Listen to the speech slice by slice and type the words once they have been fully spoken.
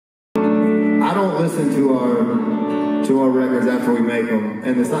I don't listen to our records after we make them,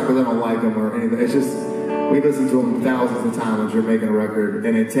 and it's not because I don't like them or anything. It's just we listen to them thousands of times as you're making a record,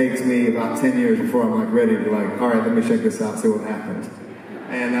 and it takes me about 10 years before I'm like ready to like, all right, let me check this out, see what happens.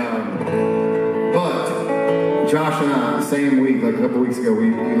 And but Josh and I, the same week, like a couple weeks ago,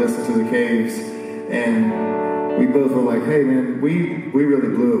 we listened to The Caves, and we both were like, hey man, we really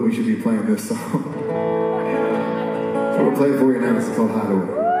blew it. We should be playing this song. So we'll play it for you now. This is called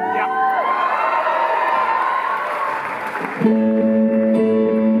Hideaway.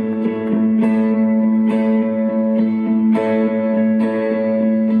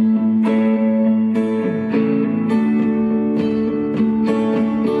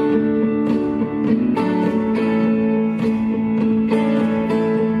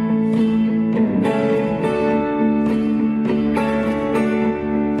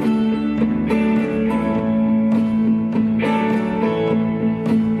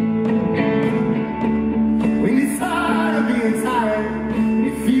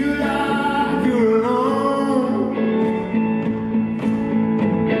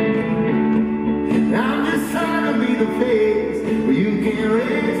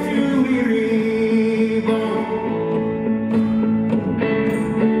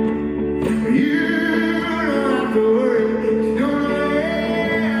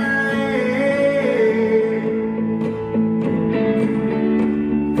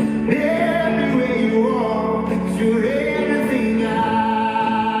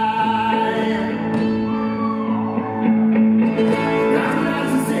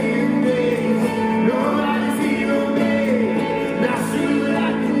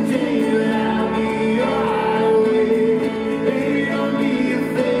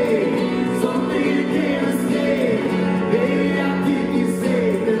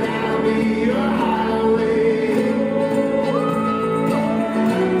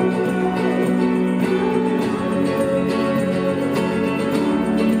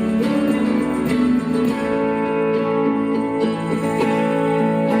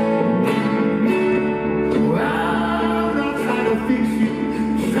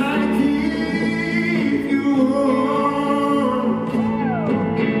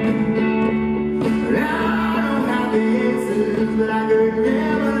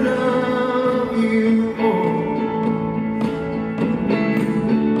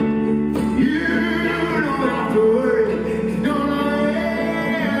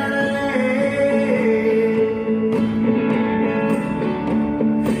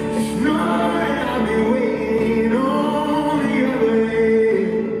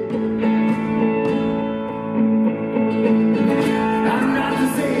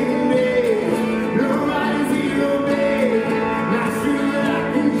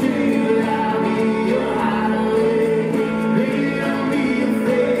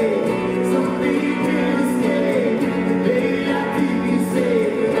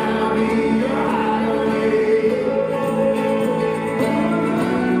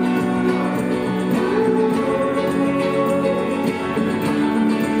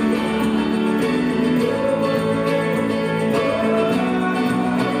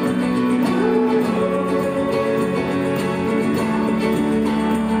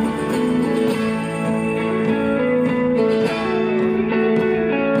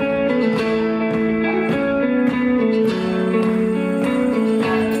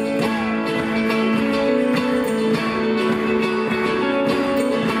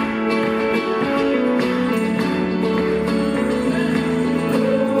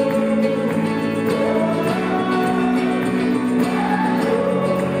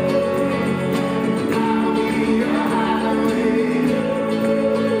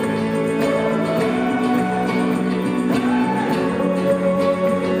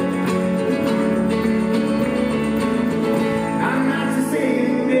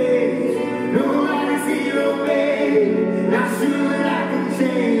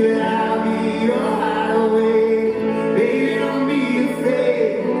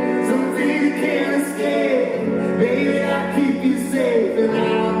 Baby, I'll keep you safe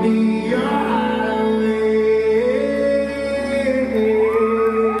and